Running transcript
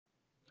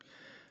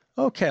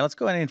Okay, let's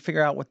go ahead and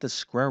figure out what the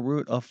square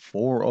root of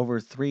 4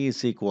 over 3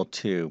 is equal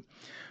to.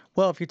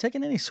 Well, if you're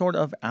taking any sort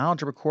of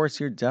algebra course,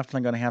 you're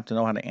definitely going to have to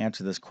know how to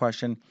answer this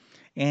question.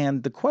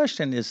 And the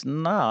question is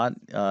not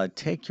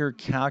take your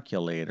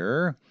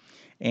calculator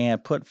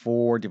and put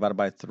 4 divided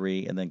by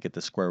 3 and then get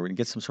the square root and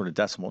get some sort of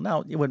decimal.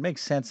 Now, it would make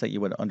sense that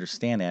you would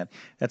understand that.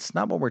 That's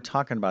not what we're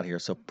talking about here.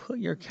 So put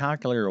your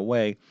calculator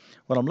away.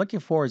 What I'm looking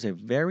for is a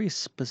very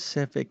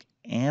specific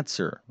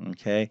answer,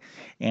 okay?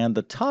 And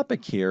the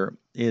topic here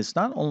is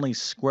not only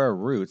square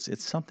roots,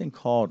 it's something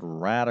called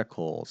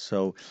radicals.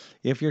 So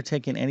if you're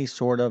taking any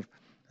sort of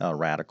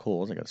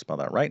radicals, I got to spell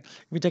that right.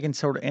 If you're taking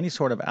any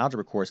sort of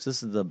algebra course,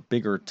 this is the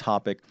bigger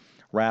topic.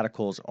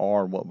 Radicals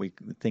are what we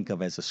think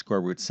of as a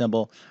square root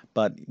symbol,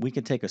 but we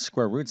could take a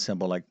square root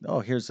symbol like, oh,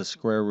 here's the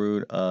square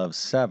root of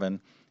 7.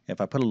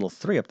 If I put a little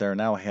 3 up there,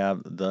 now I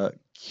have the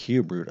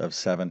cube root of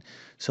 7.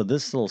 So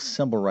this little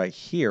symbol right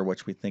here,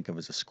 which we think of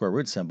as a square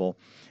root symbol,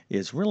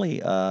 is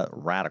really a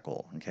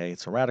radical. Okay,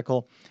 it's a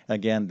radical.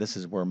 Again, this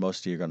is where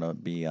most of you are going to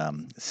be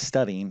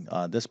studying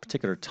this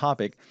particular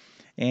topic.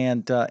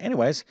 And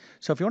anyways,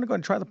 so if you want to go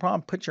and try the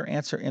problem, put your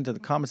answer into the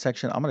comment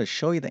section. I'm going to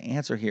show you the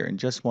answer here in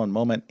just one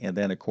moment. And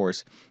then, of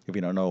course, if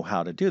you don't know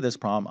how to do this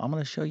problem, I'm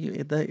going to show you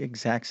the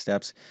exact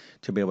steps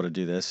to be able to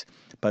do this.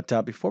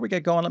 But before we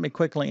get going, let me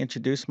quickly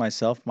introduce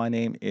myself. My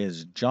name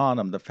is John.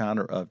 I'm the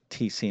founder of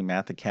TC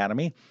Math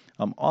Academy.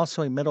 I'm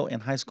also a middle and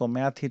high school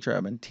math teacher.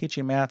 I've been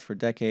teaching math for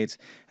decades,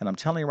 and I'm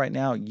telling you right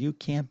now, you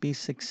can be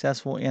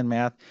successful in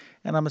math.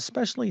 And I'm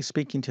especially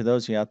speaking to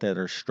those of you out there that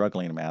are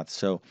struggling in math.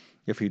 So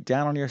if you're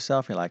down on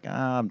yourself, you're like,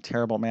 I'm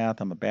terrible at math,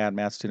 I'm a bad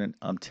math student,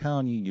 I'm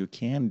telling you, you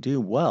can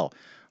do well.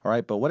 All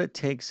right, but what it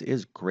takes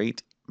is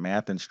great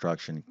math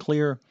instruction,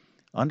 clear,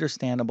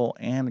 understandable,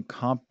 and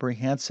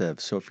comprehensive.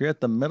 So if you're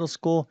at the middle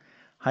school,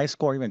 high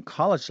school, or even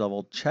college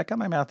level, check out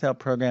my Math Help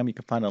program. You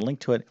can find a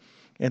link to it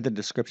in the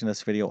description of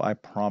this video. I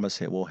promise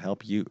it will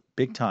help you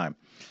big time.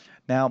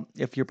 Now,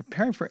 if you're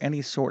preparing for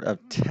any sort of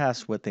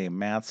test with a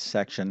math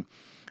section,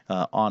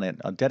 on it,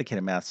 a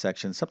dedicated math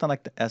section, something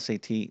like the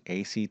SAT,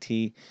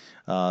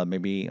 ACT,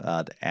 maybe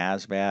the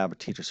ASVAB,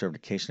 teacher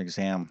certification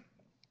exam.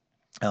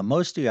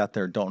 Most of you out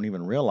there don't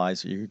even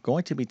realize you're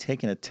going to be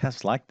taking a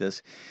test like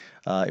this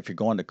if you're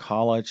going to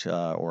college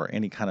or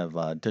any kind of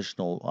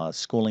additional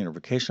schooling or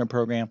vocational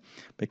program,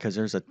 because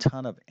there's a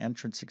ton of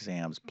entrance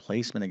exams,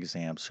 placement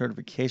exams,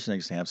 certification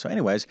exams. So,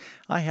 anyways,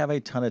 I have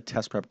a ton of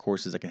test prep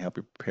courses that can help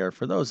you prepare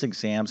for those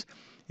exams.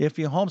 If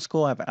you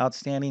homeschool, I have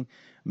outstanding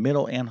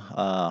middle and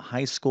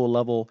high school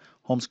level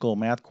homeschool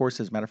math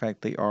courses. Matter of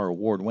fact, they are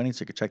award winning,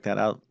 so you can check that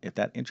out if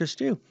that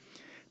interests you.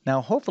 Now,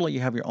 hopefully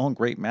you have your own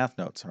great math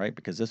notes, right?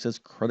 Because this is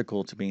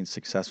critical to being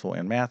successful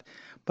in math.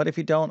 But if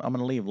you don't, I'm going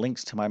to leave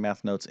links to my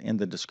math notes in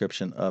the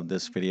description of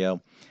this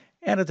video.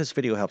 And if this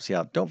video helps you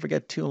out, don't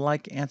forget to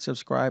like and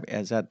subscribe,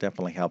 as that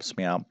definitely helps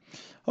me out.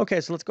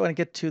 Okay, so let's go ahead and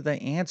get to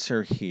the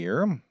answer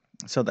here.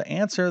 So the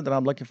answer that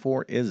I'm looking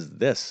for is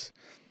this.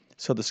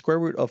 So the square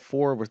root of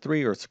 4 over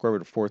 3, or square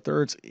root of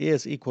 4/3,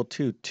 is equal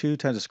to 2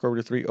 times the square root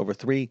of 3 over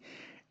 3.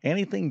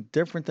 Anything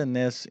different than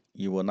this,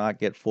 you will not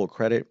get full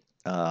credit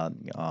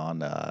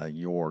on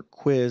your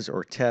quiz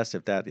or test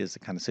if that is the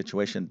kind of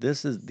situation.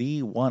 This is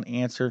the one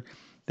answer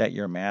that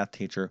your math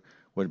teacher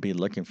would be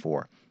looking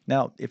for.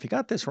 Now, if you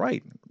got this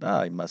right,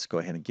 I must go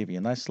ahead and give you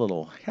a nice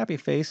little happy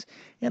face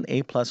and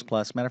A++.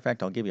 Matter of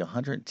fact, I'll give you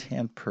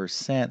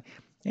 110%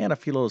 and a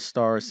few little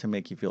stars to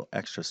make you feel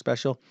extra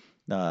special.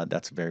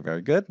 That's very,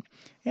 very good.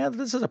 And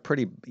this is a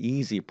pretty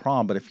easy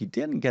problem, but if you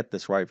didn't get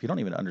this right, if you don't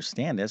even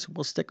understand this,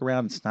 we'll stick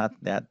around. It's not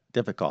that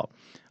difficult.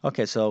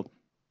 Okay, so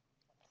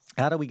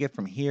how do we get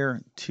from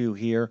here to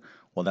here?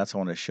 Well, that's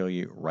what I want to show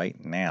you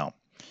right now.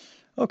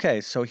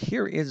 Okay, so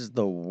here is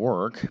the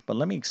work, but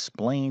let me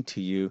explain to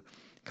you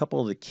a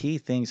couple of the key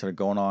things that are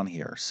going on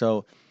here.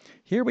 So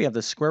here we have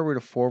the square root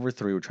of 4 over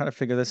 3. We're trying to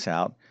figure this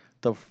out.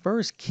 The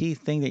first key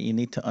thing that you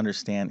need to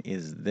understand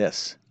is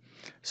this.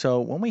 So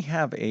when we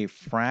have a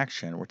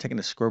fraction, we're taking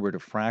the square root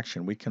of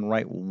fraction, we can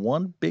write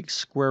one big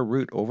square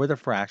root over the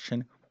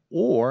fraction,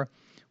 or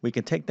we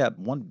can take that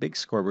one big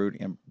square root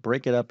and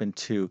break it up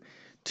into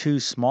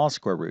two small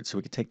square roots. So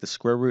we can take the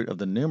square root of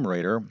the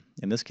numerator,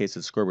 in this case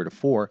it's square root of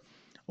 4,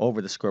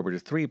 over the square root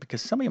of 3,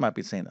 because some of you might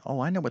be saying, oh,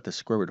 I know what the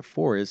square root of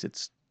 4 is.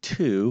 It's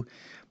 2,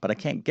 but I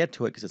can't get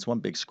to it because it's one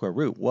big square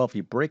root. Well, if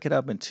you break it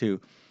up into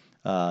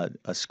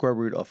a square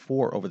root of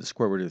 4 over the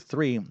square root of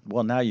 3,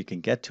 well, now you can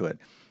get to it.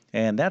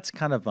 And that's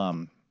kind of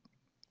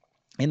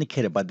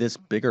indicated by this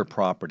bigger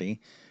property.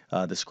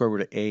 The square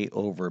root of a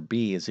over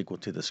b is equal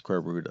to the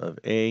square root of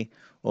a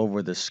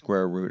over the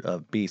square root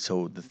of b.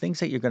 So the things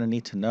that you're going to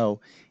need to know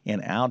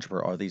in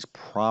algebra are these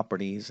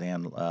properties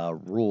and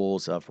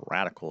rules of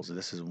radicals.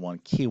 This is one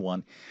key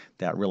one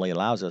that really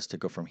allows us to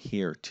go from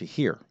here to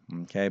here.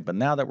 Okay, but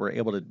now that we're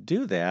able to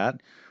do that,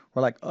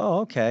 we're like,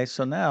 oh, okay,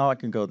 so now I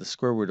can go the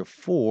square root of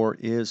 4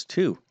 is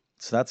 2.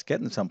 So that's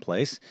getting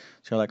someplace.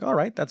 So you're like, all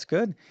right, that's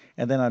good.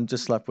 And then I'm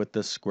just left with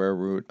the square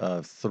root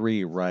of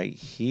 3 right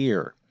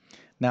here.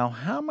 Now,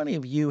 how many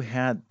of you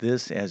had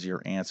this as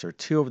your answer?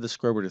 2 over the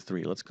square root of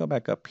 3. Let's go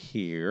back up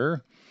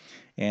here.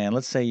 And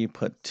let's say you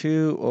put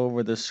 2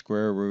 over the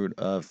square root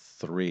of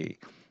 3.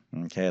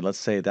 Okay, let's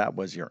say that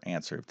was your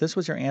answer. If this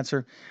was your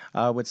answer,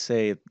 I would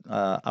say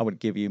I would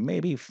give you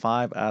maybe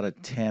 5 out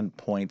of 10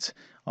 points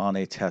on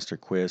a test or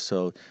quiz.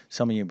 So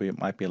some of you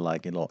might be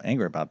like a little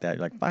angry about that.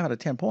 You're like, 5 out of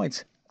 10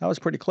 points? That was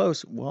pretty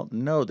close. Well,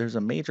 no, there's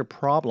a major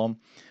problem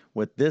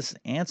with this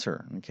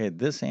answer. Okay,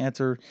 this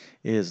answer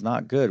is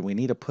not good. We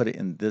need to put it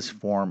in this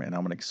form, and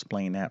I'm going to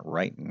explain that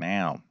right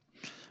now.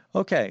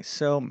 Okay,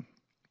 so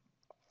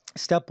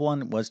step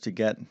one was to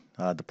get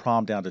the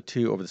problem down to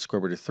 2 over the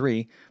square root of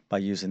 3 by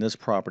using this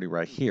property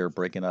right here,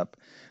 breaking up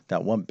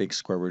that one big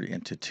square root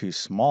into 2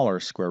 smaller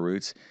square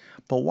roots.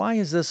 But why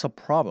is this a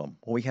problem?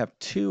 Well, we have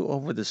 2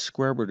 over the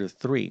square root of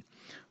 3.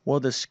 Well,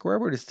 the square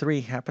root of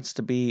 3 happens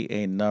to be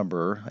a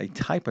number, a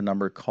type of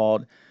number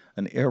called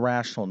an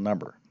irrational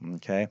number,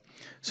 okay?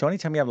 So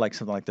anytime you have like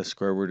something like the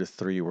square root of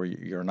 3 where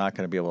you're not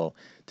going to be able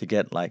to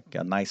get like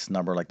a nice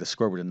number like the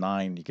square root of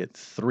 9, you get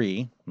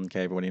 3,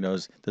 okay? Everybody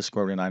knows the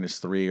square root of 9 is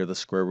 3 or the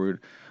square root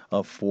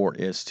of 4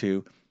 is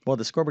 2. Well,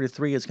 the square root of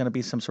 3 is going to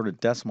be some sort of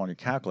decimal on your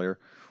calculator.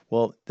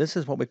 Well, this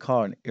is what we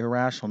call an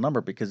irrational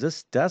number because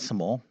this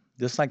decimal,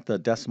 just like the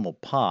decimal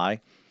pi,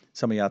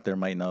 some of you out there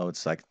might know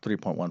it's like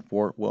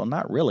 3.14. Well,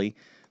 not really.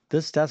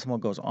 This decimal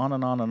goes on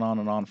and on and on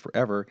and on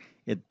forever.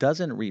 It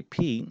doesn't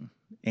repeat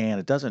and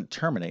it doesn't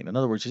terminate. In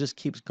other words, it just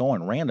keeps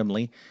going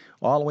randomly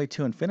all the way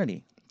to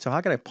infinity. So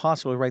how could I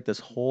possibly write this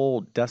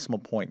whole decimal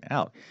point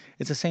out?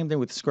 It's the same thing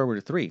with the square root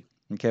of 3.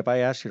 Okay, if I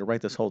asked you to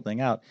write this whole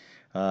thing out,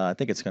 I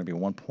think it's going to be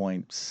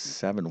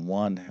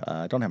 1.71.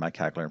 I don't have my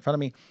calculator in front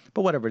of me,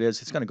 but whatever it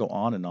is, it's going to go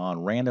on and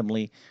on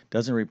randomly,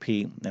 doesn't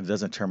repeat, and it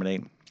doesn't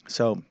terminate.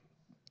 So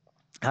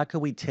how could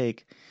we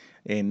take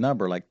a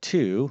number like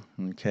 2,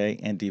 okay,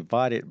 and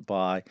divide it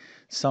by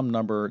some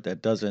number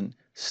that doesn't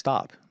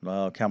stop?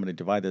 Well, okay, I'm going to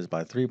divide this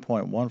by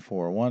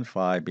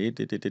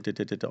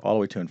 3.1415 all the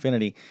way to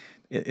infinity.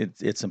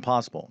 It's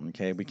impossible,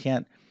 okay? We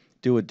can't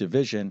do a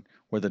division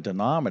where the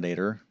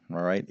denominator,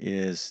 all right,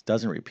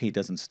 doesn't repeat,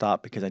 doesn't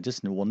stop, because I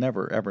just will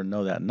never ever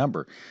know that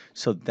number.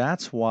 So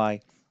that's why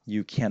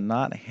you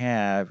cannot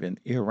have an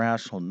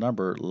irrational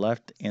number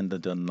left in the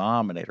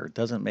denominator. It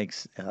doesn't make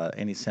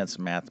any sense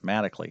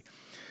mathematically.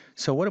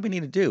 So what do we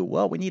need to do?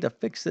 Well, we need to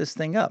fix this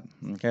thing up.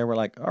 Okay, we're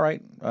like, all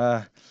right,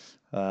 well,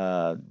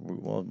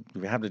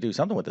 we have to do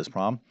something with this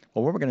problem.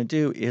 Well, what we're going to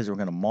do is we're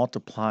going to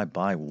multiply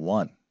by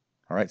 1.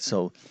 All right,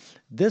 so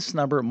this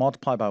number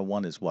multiplied by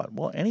 1 is what?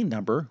 Well, any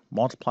number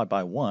multiplied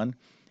by 1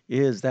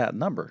 is that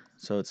number.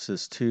 So it's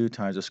just 2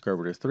 times the square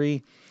root of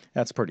 3.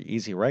 That's pretty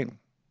easy, right?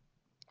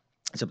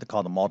 It's something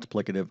called the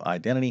multiplicative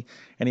identity.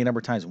 Any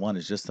number times 1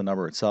 is just the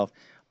number itself.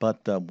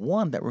 But the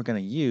one that we're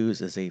going to use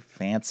is a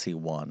fancy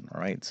one,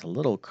 all right? It's a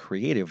little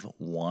creative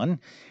one.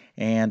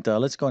 And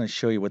let's go ahead and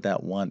show you what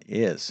that one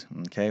is,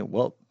 okay?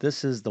 Well,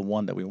 this is the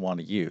one that we want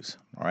to use,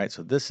 all right?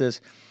 So this is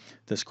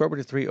the square root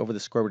of 3 over the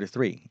square root of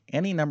 3.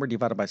 Any number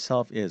divided by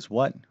itself is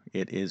what?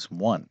 It is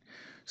 1.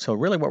 So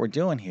really what we're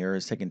doing here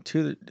is taking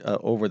 2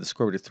 over the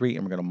square root of 3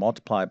 and we're going to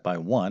multiply it by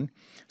 1.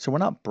 So we're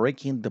not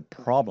breaking the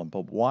problem,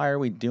 but why are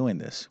we doing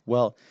this?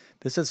 Well,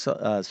 this is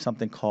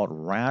something called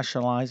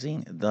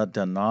rationalizing the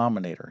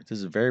denominator. This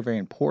is very, very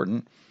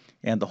important.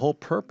 And the whole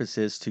purpose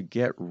is to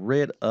get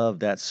rid of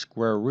that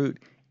square root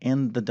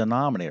in the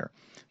denominator.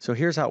 So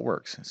here's how it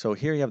works. So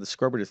here you have the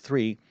square root of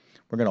 3.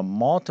 We're going to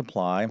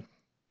multiply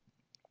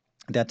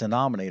that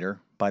denominator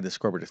by the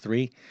square root of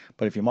 3.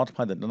 But if you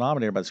multiply the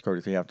denominator by the square root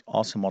of 3, you have to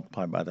also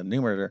multiply by the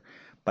numerator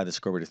by the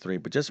square root of 3.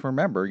 But just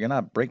remember, you're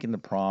not breaking the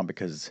problem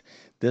because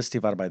this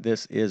divided by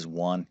this is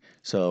 1.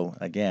 So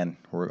again,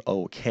 we're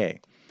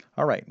okay.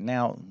 All right,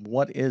 now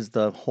what is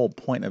the whole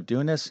point of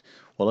doing this?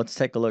 Well, let's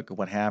take a look at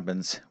what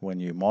happens when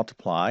you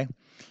multiply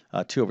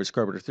 2 over the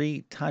square root of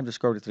 3 times the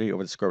square root of 3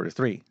 over the square root of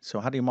 3. So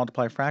how do you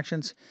multiply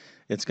fractions?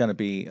 It's going to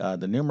be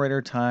the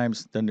numerator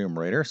times the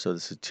numerator. So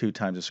this is 2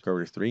 times the square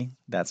root of 3.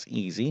 That's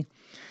easy.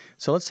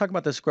 So let's talk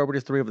about the square root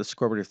of 3 over the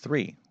square root of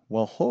 3.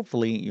 Well,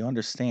 hopefully you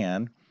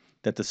understand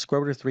that the square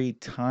root of 3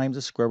 times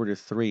the square root of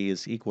 3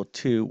 is equal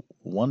to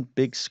one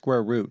big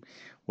square root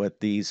with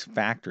these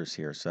factors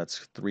here. So that's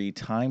 3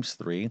 times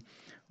 3,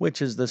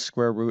 which is the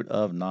square root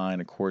of 9.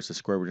 Of course, the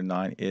square root of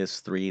 9 is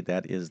 3.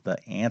 That is the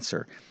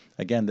answer.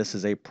 Again, this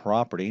is a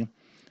property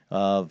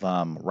of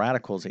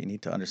radicals that you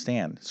need to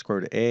understand. Square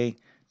root of a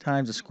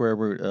times the square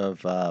root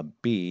of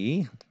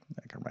b,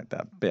 I can write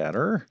that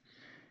better,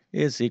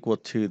 is equal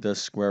to the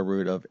square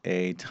root of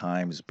a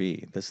times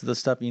b. This is the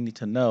stuff you need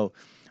to know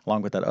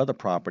along with that other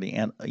property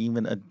and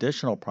even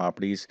additional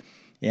properties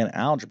in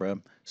algebra.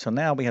 So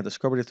now we have the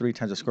square root of 3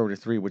 times the square root of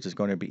 3, which is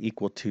going to be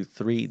equal to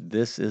 3.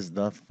 This is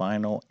the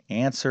final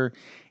answer.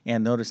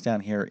 And notice down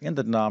here in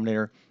the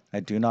denominator,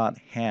 I do not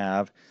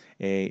have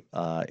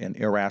an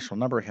irrational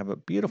number. I have a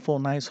beautiful,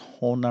 nice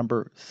whole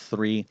number,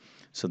 3.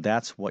 So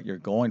that's what you're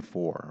going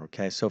for,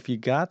 okay? So if you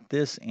got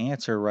this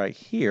answer right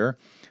here,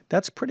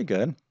 that's pretty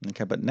good,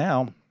 okay? But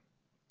now,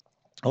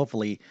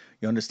 hopefully,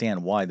 you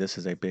understand why this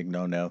is a big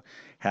no-no,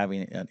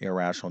 having an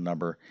irrational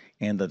number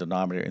in the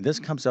denominator. And this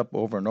comes up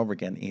over and over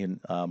again in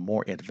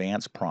more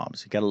advanced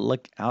problems. You got to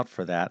look out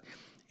for that.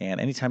 And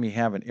anytime you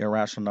have an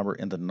irrational number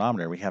in the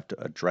denominator, we have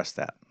to address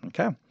that.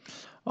 Okay.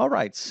 All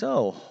right,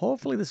 so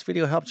hopefully this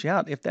video helps you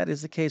out. If that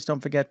is the case, don't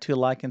forget to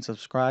like and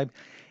subscribe.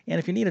 And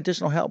if you need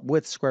additional help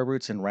with square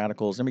roots and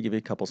radicals, let me give you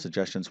a couple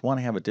suggestions. One,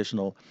 I have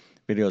additional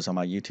videos on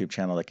my YouTube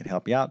channel that can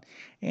help you out.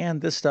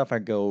 And this stuff I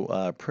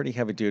go pretty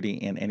heavy duty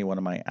in any one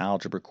of my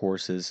algebra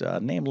courses,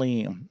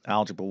 namely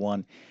Algebra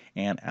 1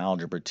 and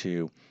Algebra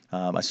 2.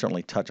 I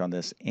certainly touch on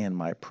this in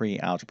my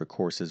pre-algebra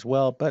course as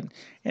well, but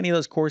any of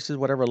those courses,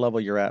 whatever level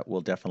you're at,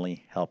 will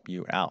definitely help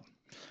you out.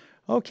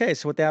 Okay,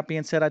 so with that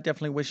being said, I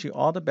definitely wish you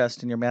all the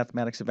best in your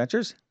mathematics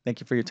adventures.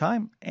 Thank you for your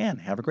time and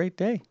have a great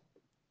day.